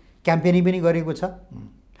अहिले क्याम्पेनिङ पनि गरेको छ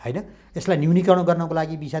होइन। यसलाई न्यूनीकरण गर्नको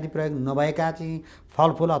लागि विषादी प्रयोग नभएका चाहिँ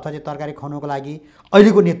फलफुल अथवा चाहिँ तरकारी खुवाउनको लागि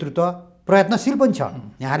अहिलेको नेतृत्व प्रयत्नशील पनि छ।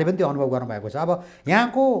 यहाँले पनि त्यो अनुभव गर्नुभएको छ। अब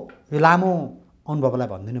यहाँको लामो अनुभवलाई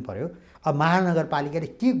भनिदिनु पर्यो, अब महानगरपालिकाले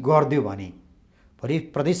के गरिदियो भने भोलि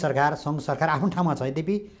प्रदेश सरकार सङ्घ सरकार आफ्नो ठाउँमा छ,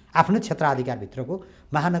 यद्यपि आफ्नो क्षेत्राधिकारभित्रको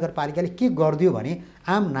महानगरपालिकाले के गरिदियो भने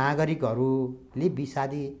आम नागरिकहरूले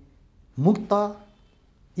विषादी मुक्त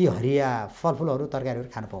यी हरिया फलफुलहरू तरकारीहरू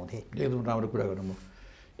खान पाउँथे। एकदम राम्रो कुरा गर्नु। म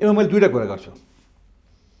एउटा मैले दुईवटा कुरा गर्छु।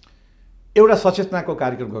 एउटा सचेतनाको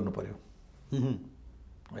कार्यक्रम गर्नु पर्यो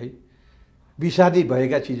है विषादी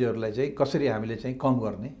भएका चिजहरूलाई चाहिँ कसरी हामीले चाहिँ कम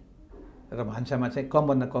गर्ने र भान्सामा चाहिँ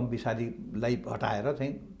कमभन्दा कम विषादीलाई हटाएर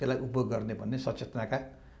चाहिँ त्यसलाई उपभोग गर्ने भन्ने सचेतनाका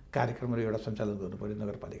कार्यक्रमहरू एउटा सञ्चालन गर्नुपर्यो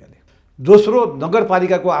नगरपालिकाले। दोस्रो,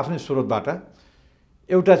 नगरपालिकाको आफ्नै स्रोतबाट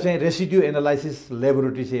एउटा चाहिँ रेसिड्यु एनालाइसिस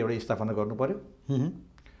ल्याबोरेटरी चाहिँ एउटा स्थापना गर्नु पर्यो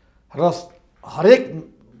र हरेक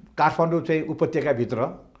काठमाडौँ चाहिँ उपत्यकाभित्र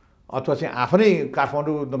अथवा चाहिँ आफ्नै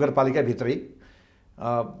काठमाडौँ नगरपालिकाभित्रै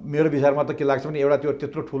मेरो विचारमा त के लाग्छ भने एउटा त्यो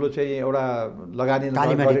त्यत्रो ठुलो चाहिँ एउटा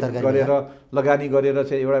लगानी गरेर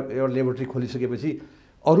चाहिँ एउटा ल्याबोरेटरी खोलिसकेपछि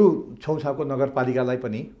अरू छेउछाउको नगरपालिकालाई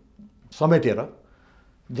पनि समेटेर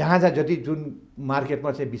जहाँ जति जुन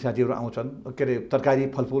मार्केटमा चाहिँ विषादीहरू आउँछन्, के अरे तरकारी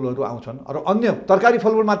फलफुलहरू आउँछन्, र अन्य तरकारी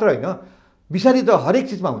फलफुल मात्र होइन, विषादी त हरेक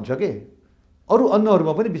चिजमा हुन्छ के, अरू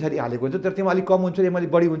अन्नहरूमा पनि विषादी हालेको हुन्छ, तर त्यसमा अलिक कम हुन्छ, यसमा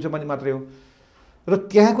अलिक बढी हुन्छ भने मात्रै हो। र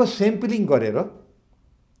त्यहाँको स्याम्पलिङ गरेर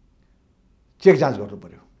चेक जाँच गर्नु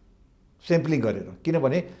पर्यो, स्याम्पलिङ गरेर,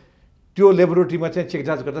 किनभने त्यो ल्याबोरेटरीमा चाहिँ चेक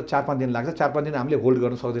जाँच गर्दा 4-5 दिन लाग्छ। 4-5 दिन हामीले होल्ड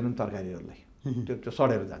गर्न सक्दैनौँ तरकारीहरूलाई, त्यो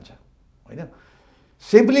सडेर जान्छ होइन।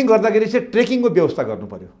 स्याम्पलिङ गर्दाखेरि चाहिँ ट्रेकिङको व्यवस्था गर्नु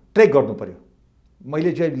पर्यो, ट्रेक गर्नु पर्यो।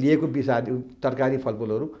 मैले चाहिँ लिएको विषादी तरकारी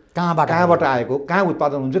फलफुलहरू कहाँबाट आएको, कहाँ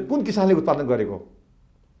उत्पादन हुन्छ, कुन किसानले उत्पादन गरेको,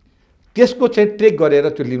 त्यसको चाहिँ ट्रेक गरेर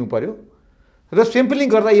त्यो लिनु पर्यो। र स्याम्पलिङ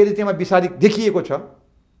गर्दा यदि त्यहाँ विषादी देखिएको छ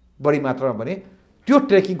बढी मात्रामा भने त्यो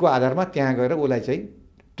ट्रेकिङको आधारमा त्यहाँ गएर उसलाई चाहिँ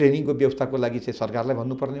ट्रेनिङको व्यवस्थाको लागि चाहिँ सरकारलाई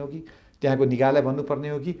भन्नुपर्ने हो कि त्यहाँको निकायलाई भन्नुपर्ने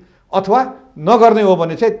हो कि अथवा नगर्ने हो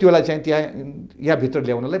भने चाहिँ त्यसलाई चाहिँ त्यहाँ यहाँभित्र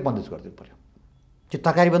ल्याउनलाई बन्देज गरिदिनु पर्यो। त्यो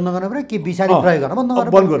तरकारी बन्द गर्नु पर्यो कि विषादी प्रयोग गर्न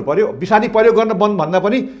बन्द गर्नु पर्यो। विषादी प्रयोग गर्न बन्द भन्दा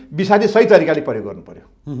पनि विषादी सही तरिकाले प्रयोग गर्नु पर्यो।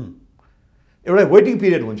 एउटा वेटिङ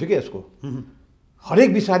पिरियड हुन्छ कि यसको। हरेक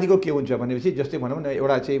विषादीको के हुन्छ भनेपछि जस्तै भनौँ न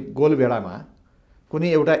एउटा चाहिँ गोलभेडामा कुनै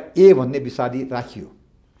एउटा ए भन्ने विषादी राखियो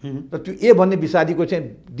र त्यो ए भन्ने विषादीको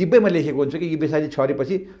चाहिँ डिब्बैमा लेखेको हुन्छ कि यो विषादी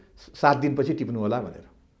छरेपछि 7 दिनपछि टिप्नु होला भनेर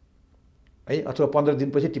है, अथवा 15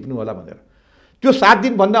 दिनपछि टिप्नु होला भनेर। त्यो 7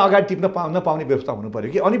 दिनभन्दा अगाडि टिप्न नपाउने व्यवस्था हुनु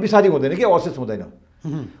पर्यो कि, अनि विषादी हुँदैन कि अवशेष हुँदैन।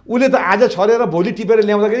 उसले त आज छरेर भोलि टिपेर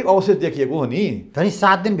ल्याउँदाखेरि अवशेष देखिएको हो नि।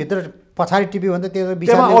 7 दिनभित्र पछाडि टिप्यो भने त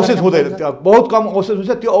त्यसमा अवशेष हुँदैन, बहुत कम अवशेष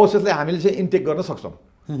हुन्छ। त्यो अवशेषलाई हामीले चाहिँ इन्टेक गर्न सक्छौँ,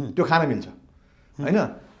 त्यो खान मिल्छ होइन।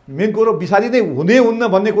 मेन कुरो विषादी नै हुँदै हुन्न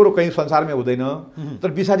भन्ने कुरो कहीँ संसारमै हुँदैन, तर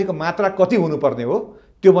विषादीको मात्रा कति हुनुपर्ने हो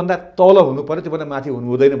त्योभन्दा तल हुनु पर्यो, त्योभन्दा माथि हुनु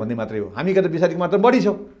हुँदैन भन्ने मात्रै हो। हामी त विषादीको मात्रा बढी छ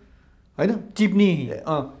होइन। टिप्ने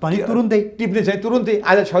पनि तुरुन्तै टिप्ने चाहिँ तुरुन्तै,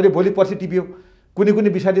 आज छर्यो भोलि पर्सि टिप्यो। कुनै कुनै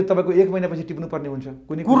विषादी तपाईँको 1 महिनापछि टिप्नुपर्ने हुन्छ,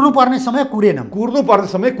 कुनै कुर्नुपर्ने समय कुर्नुपर्ने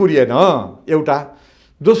समय कुरिएन एउटा।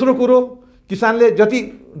 दोस्रो कुरो, किसानले जति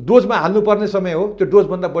डोजमा हाल्नुपर्ने समय हो त्यो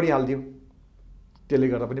डोजभन्दा बढी हालिदियो, त्यसले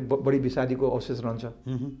गर्दा पनि बढी विषादीको अवशेष रहन्छ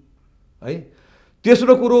है।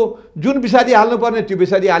 तेस्रो कुरो, जुन विषादी हाल्नुपर्ने त्यो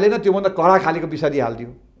विषादी हालेन, त्योभन्दा कडा खालेको विषादी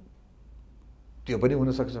हालिदियो, त्यो पनि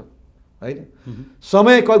हुनसक्छ होइन।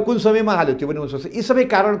 समय कुन समयमा हाल्यो त्यो पनि हुनसक्छ। यी सबै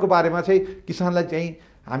कारणको बारेमा चाहिँ किसानलाई चाहिँ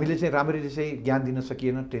हामीले चाहिँ राम्ररी चाहिँ ज्ञान दिन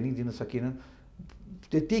सकिएन, ट्रेनिङ दिन सकिएन।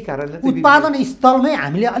 त्यही कारणले उत्पादन स्थलमै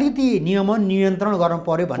हामीले अलिकति नियन्त्रण गर्नु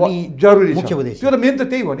पर्यो भन्ने जरुरी छ। मुख्य उद्देश्य त्यो त मेन त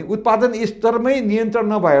त्यही हो नि, उत्पादन स्तरमै नियन्त्रण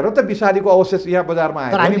नभएर त विषादीको अवशेष यहाँ बजारमा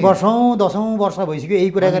आयो। तर हामी वर्षौँ 10औँ वर्ष भइसक्यो यही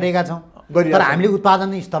कुरा गरेका छौँ, तर हामीले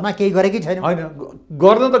उत्पादन स्तरमा केही गरेकै छैनौँ। होइन,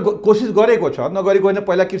 गर्न त कोसिस गरेको छ, नगरेको होइन।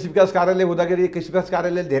 पहिला कृषि विकास कार्यालय हुँदाखेरि कृषि विकास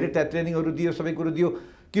कार्यालयले धेरै ट्रेनिङहरू दियो, सबै कुरो दियो।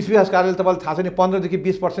 कृषि विकास कार्यालय तपाईँलाई थाहा छ नि, 15 देखि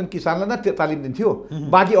 20% किसानलाई न तालिम दिन्थ्यो,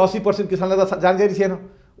 बाँकी 80% किसानलाई त जानकारी थिएन,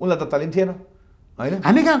 उनलाई त तालिम थिएन होइन।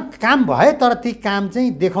 हामी कहाँ काम भयो, तर ती काम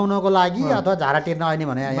चाहिँ देखाउनको लागि अथवा झारा टेर्न आउने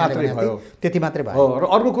भने त्यति मात्रै भयो। र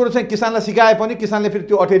अर्को कुरो चाहिँ किसानलाई सिकाए पनि किसानले फेरि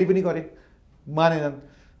त्यो अटेरी पनि गरे, मानेनन्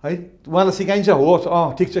है। उहाँलाई सिकाइन्छ, होस्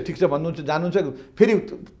ठिक छ भन्नुहुन्छ, जानुहुन्छ, फेरि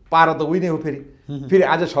पारा त उही नै हो। फेरि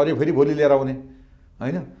आज छर्यो फेरि भोलि लिएर आउने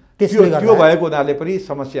होइन। त्यो भएको हुनाले पनि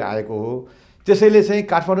समस्या आएको हो। त्यसैले चाहिँ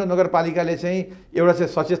काठमाडौँ नगरपालिकाले चाहिँ एउटा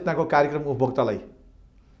चाहिँ सचेतनाको कार्यक्रम उपभोक्तालाई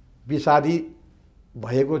विषादी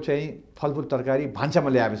भएको चाहिँ फलफुल तरकारी भान्सामा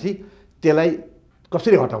ल्याएपछि त्यसलाई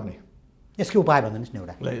कसरी हटाउने, यसको उपाय भन्नुहोस् न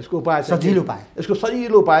एउटा। यसको उपाय सजिलो उपाय, यसको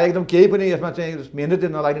सजिलो उपाय एकदम केही पनि यसमा चाहिँ मेहनत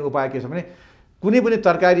नलाग्ने उपाय के छ भने, कुनै पनि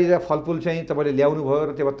तरकारी र फलफुल चाहिँ तपाईँले ल्याउनु भयो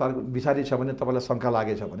र त्यसमा विषादी छ भने तपाईँलाई शङ्का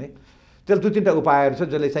लागेछ भने त्यसले 2-3टा उपायहरू छ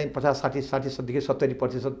जसले चाहिँ 50-60-70%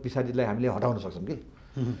 70% विषादीलाई हामीले हटाउन सक्छौँ कि।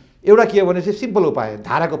 एउटा के हो भने चाहिँ सिम्पल उपाय,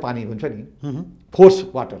 धाराको पानी हुन्छ नि,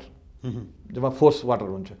 फोर्स वाटर, जब फोर्स वाटर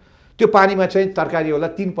हुन्छ त्यो पानीमा चाहिँ तरकारीहरूलाई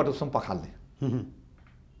 3 पटकसम्म पखाल्ने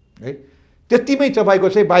है। त्यतिमै तपाईँको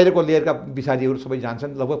चाहिँ बाहिरको लेयरका विषादीहरू सबै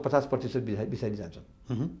जान्छन्, लगभग 50% विषादी जान्छन्।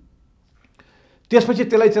 त्यसपछि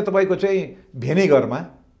त्यसलाई चाहिँ तपाईँको चाहिँ भेनेगरमा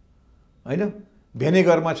होइन,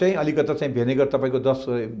 भेनेगरमा चाहिँ अलिकति चाहिँ भेनेगर तपाईँको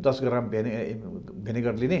 10 ग्राम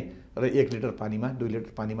भेनेगर लिने र 1 लिटर पानीमा 2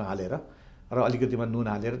 लिटर पानीमा हालेर र अलिकतिमा नुन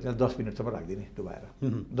हालेर त्यसलाई 10 मिनटसम्म राखिदिने डुबाएर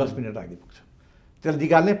 10 मिनट राख्दै पुग्छ। त्यसलाई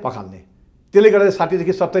निकाल्ने पखाल्ने। त्यसले गर्दा 60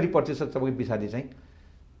 देखि 70% तपाईँको विषादी चाहिँ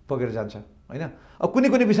पकेर जान्छ होइन। अब कुनै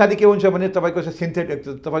कुनै विषादी के हुन्छ भने तपाईँको चाहिँ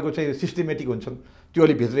सिन्थेटिक तपाईँको चाहिँ सिस्टेमेटिक हुन्छन्, त्यो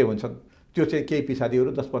अलि भित्रै हुन्छन्, त्यो चाहिँ केही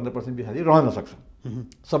विषादीहरू 10-15% विषादी रहन सक्छन्,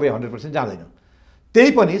 सबै 100% जाँदैन।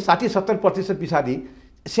 त्यही पनि 60-70% विषादी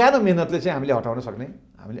सानो मेहनतले चाहिँ हामीले हटाउन सक्ने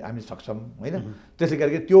हामी सक्छौँ होइन। त्यसै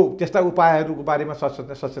गरी त्यस्ता उपायहरूको बारेमा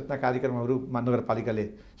सचेतना कार्यक्रमहरूमा नगरपालिकाले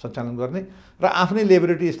सञ्चालन गर्ने र आफ्नै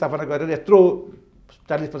लेबोरेटरी स्थापना गरेर यत्रो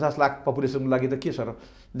 40-50 लाख पपुलेसनको लागि त के छ र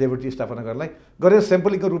लेबोरेटरी स्थापना गरेर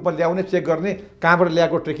स्याम्पलिङको रूपमा ल्याउने, चेक गर्ने, कहाँबाट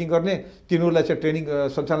ल्याएको ट्रेकिङ गर्ने, तिनीहरूलाई चाहिँ ट्रेनिङ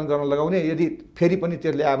सञ्चालन गर्न लगाउने। यदि फेरि पनि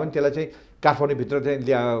त्यो ल्यायो भने त्यसलाई चाहिँ काठमाडौँभित्र चाहिँ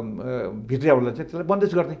भित्र्याउनलाई चाहिँ त्यसलाई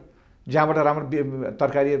बन्देज गर्ने, जहाँबाट राम्रो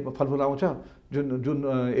तरकारी फलफुल आउँछ जुन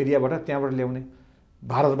एरियाबाट त्यहाँबाट ल्याउने।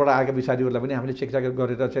 भारतबाट आएका विषादीहरूलाई पनि हामीले चेकचाक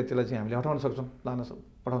गरेर चाहिँ त्यसलाई चाहिँ हामीले हटाउन सक्छौँ,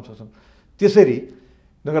 पठाउन सक्छौँ। त्यसरी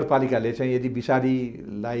नगरपालिकाले चाहिँ यदि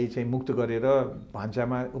विषादीलाई चाहिँ मुक्त गरेर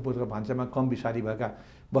उपभोक्ता भान्सामा कम विषादी भएका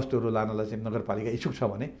वस्तुहरू लानलाई चाहिँ नगरपालिका इच्छुक छ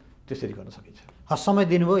भने त्यसरी गर्न सकिन्छ। समय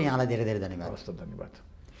दिनुभयो यहाँलाई धेरै धेरै धन्यवाद। हवस् त, धन्यवाद।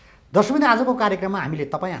 दर्शकबिन, आजको कार्यक्रममा हामीले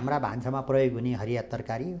तपाईँ हाम्रा भान्सामा प्रयोग हुने हरिया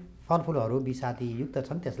तरकारी फलफुलहरू विषादीयुक्त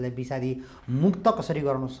छन्, त्यसलाई विषादी मुक्त कसरी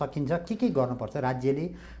गर्न सकिन्छ, के गर्नुपर्छ, राज्यले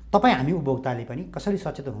तपाईँ हामी उपभोक्ताले पनि कसरी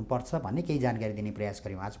सचेत हुनुपर्छ भन्ने केही जानकारी दिने प्रयास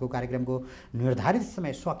गऱ्यौँ। आजको कार्यक्रमको निर्धारित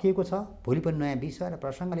समय सकिएको छ। भोलि पनि नयाँ विषय र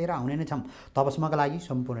प्रसङ्ग लिएर आउने नै छौँ। तबसम्मका लागि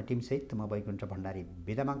सम्पूर्ण टिमसहित म बैकुण्ठ भण्डारी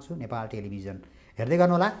बिदा माग्छु। नेपाल टेलिभिजन हेर्दै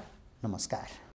गर्नुहोला। नमस्कार।